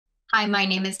Hi, my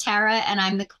name is Tara, and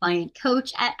I'm the client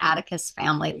coach at Atticus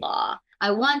Family Law.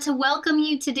 I want to welcome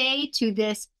you today to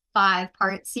this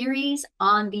five-part series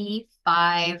on the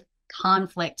five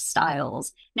conflict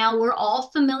styles. Now, we're all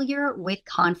familiar with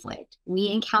conflict. We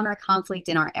encounter conflict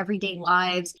in our everyday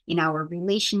lives, in our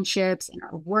relationships, in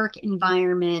our work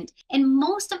environment, and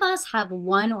most of us have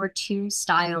one or two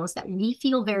styles that we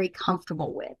feel very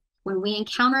comfortable with. When we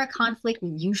encounter a conflict, we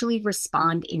usually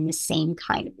respond in the same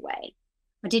kind of way.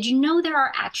 But did you know there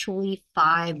are actually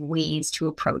five ways to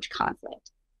approach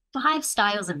conflict? Five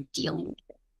styles of dealing with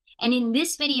it. And in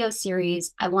this video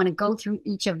series, I want to go through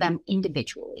each of them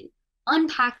individually,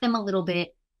 unpack them a little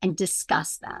bit, and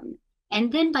discuss them.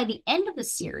 And then by the end of the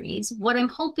series, what I'm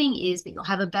hoping is that you'll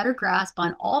have a better grasp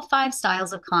on all five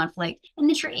styles of conflict and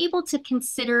that you're able to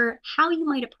consider how you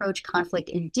might approach conflict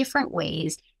in different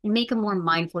ways and make a more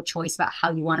mindful choice about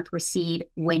how you want to proceed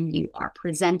when you are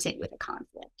presented with a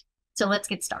conflict. So let's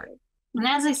get started. And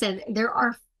as I said, there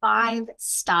are five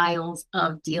styles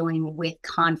of dealing with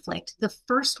conflict. The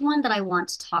first one that I want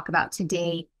to talk about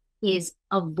today is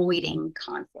avoiding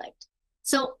conflict.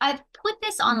 So I've put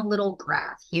this on a little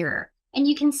graph here, and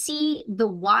you can see the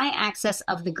y-axis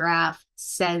of the graph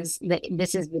says that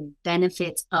this is the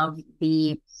benefits of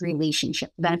the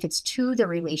relationship, benefits to the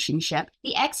relationship.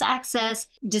 The x-axis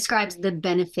describes the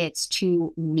benefits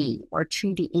to me or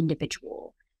to the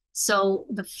individual. So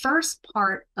the first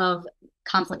part of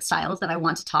conflict styles that I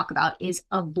want to talk about is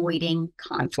avoiding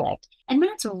conflict. And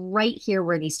that's right here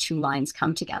where these two lines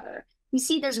come together. You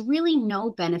see, there's really no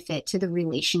benefit to the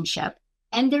relationship,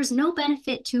 and there's no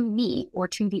benefit to me or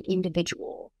to the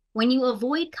individual. When you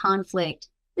avoid conflict,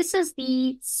 this is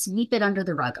the sweep it under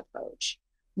the rug approach.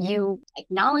 You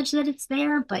acknowledge that it's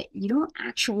there, but you don't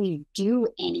actually do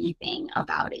anything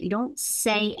about it. You don't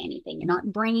say anything. You're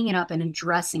not bringing it up and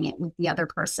addressing it with the other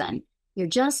person. You're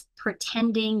just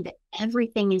pretending that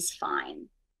everything is fine.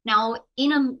 Now,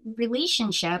 in a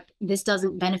relationship, this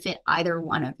doesn't benefit either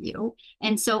one of you.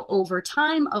 And so over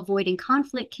time, avoiding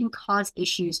conflict can cause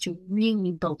issues to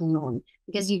really balloon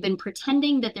because you've been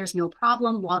pretending that there's no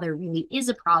problem while there really is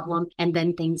a problem, and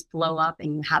then things blow up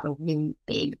and you have a really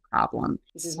big problem.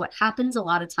 This is what happens a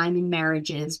lot of time in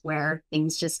marriages where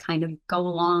things just kind of go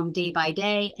along day by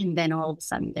day, and then all of a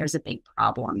sudden there's a big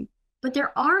problem. But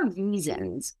there are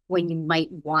reasons when you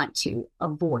might want to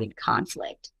avoid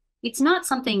conflict. It's not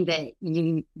something that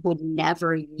you would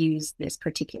never use this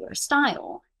particular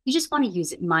style. You just want to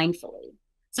use it mindfully.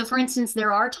 So for instance,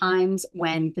 there are times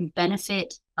when the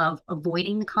benefit of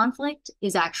avoiding the conflict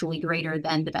is actually greater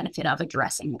than the benefit of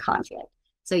addressing the conflict.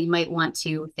 So you might want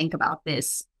to think about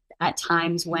this at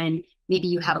times when maybe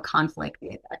you have a conflict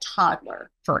with a toddler,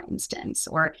 for instance,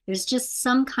 or there's just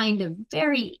some kind of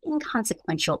very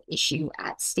inconsequential issue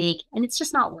at stake, and it's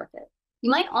just not worth it.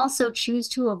 You might also choose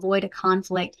to avoid a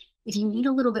conflict if you need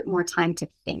a little bit more time to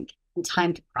think and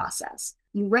time to process.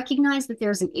 You recognize that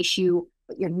there's an issue,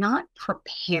 but you're not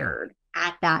prepared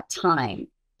at that time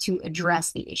to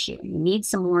address the issue. You need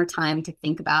some more time to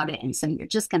think about it. And so you're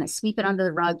just going to sweep it under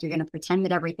the rug. You're going to pretend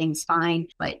that everything's fine,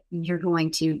 but you're going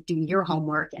to do your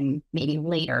homework, and maybe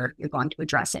later you're going to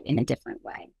address it in a different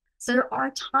way. So there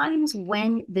are times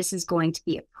when this is going to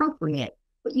be appropriate,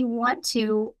 but you want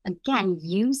to, again,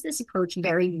 use this approach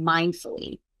very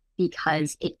mindfully,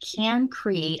 because it can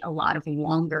create a lot of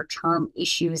longer term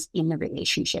issues in the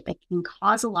relationship. It can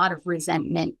cause a lot of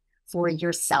resentment for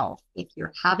yourself if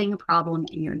you're having a problem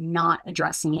and you're not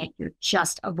addressing it, you're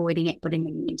just avoiding it, but in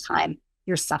the meantime,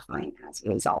 you're suffering as a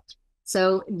result.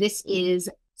 So this is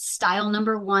style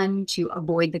number one, to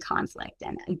avoid the conflict.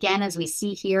 And again, as we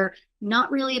see here,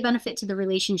 not really a benefit to the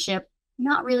relationship,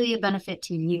 not really a benefit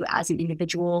to you as an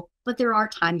individual, but there are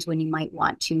times when you might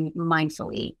want to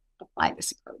mindfully apply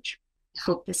this approach. I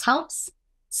hope this helps.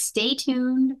 Stay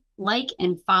tuned, like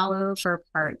and follow for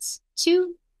parts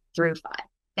 2 through 5.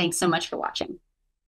 Thanks so much for watching.